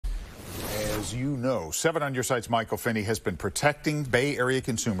as you know, 7 on Your Side's Michael Finney has been protecting Bay Area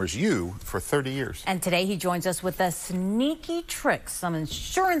consumers, you, for 30 years. And today he joins us with the sneaky tricks some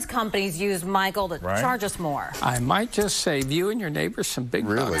insurance companies use, Michael, to charge us more. I might just save you and your neighbors some big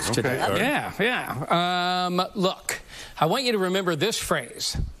bucks today. Yeah. Look, I want you to remember this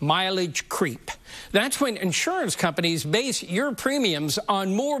phrase, mileage creep. That's when insurance companies base your premiums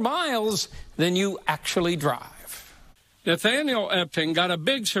on more miles than you actually drive. Nathaniel Epting got a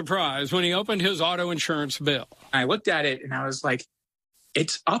big surprise when he opened his auto insurance bill. I looked at it and I was like,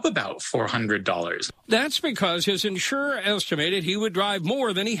 it's up about $400. That's because his insurer estimated he would drive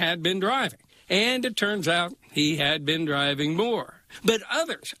more than he had been driving. And it turns out he had been driving more. But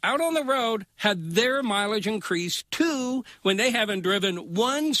others out on the road had their mileage increase too when they haven't driven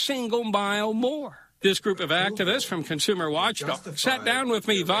one single mile more. This group of activists from Consumer Watchdog sat down with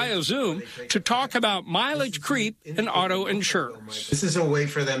me via Zoom to talk about mileage creep in auto insurance. This is a way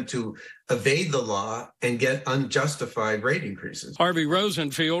for them to evade the law and get unjustified rate increases. Harvey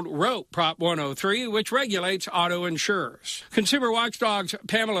Rosenfield wrote Prop 103, which regulates auto insurers. Consumer Watchdog's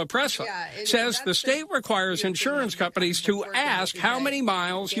Pamela Presley says the state requires insurance companies to ask how many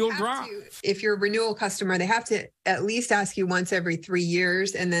miles you'll drive. If you're a renewal customer, they have to at least ask you once every 3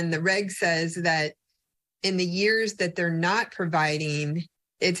 years. And then the reg says that in the years that they're not providing,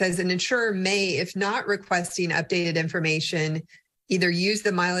 it says an insurer may, if not requesting updated information, either use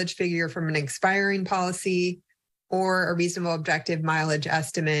the mileage figure from an expiring policy or a reasonable objective mileage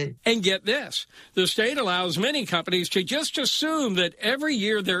estimate. And get this, the state allows many companies to just assume that every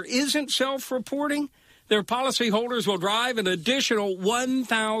year there isn't self-reporting, their policyholders will drive an additional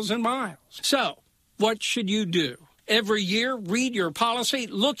 1,000 miles. So what should you do? Every year, read your policy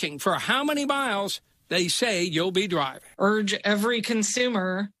looking for how many miles they say you'll be driving. Urge every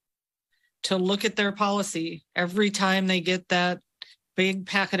consumer to look at their policy every time they get that big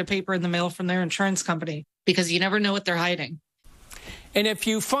packet of paper in the mail from their insurance company, because you never know what they're hiding. And if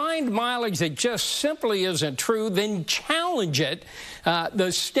you find mileage that just simply isn't true, then challenge it.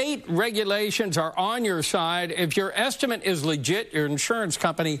 The state regulations are on your side. If your estimate is legit, your insurance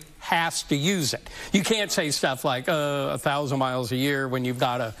company has to use it. You can't say stuff like 1,000 miles a year when you've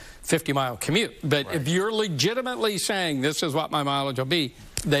got a 50-mile commute. But if you're legitimately saying this is what my mileage will be,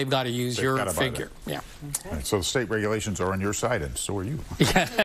 they've got to use your figure. Yeah. Okay. Right, so the state regulations are on your side, and so are you.